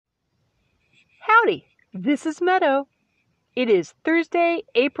Howdy, this is Meadow. It is Thursday,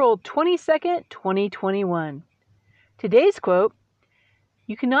 April 22nd, 2021. Today's quote,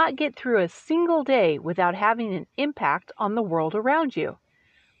 "You cannot get through a single day without having an impact on the world around you.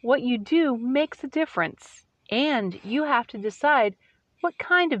 What you do makes a difference, and you have to decide what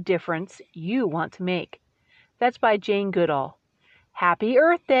kind of difference you want to make." That's by Jane Goodall. Happy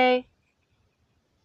Earth Day!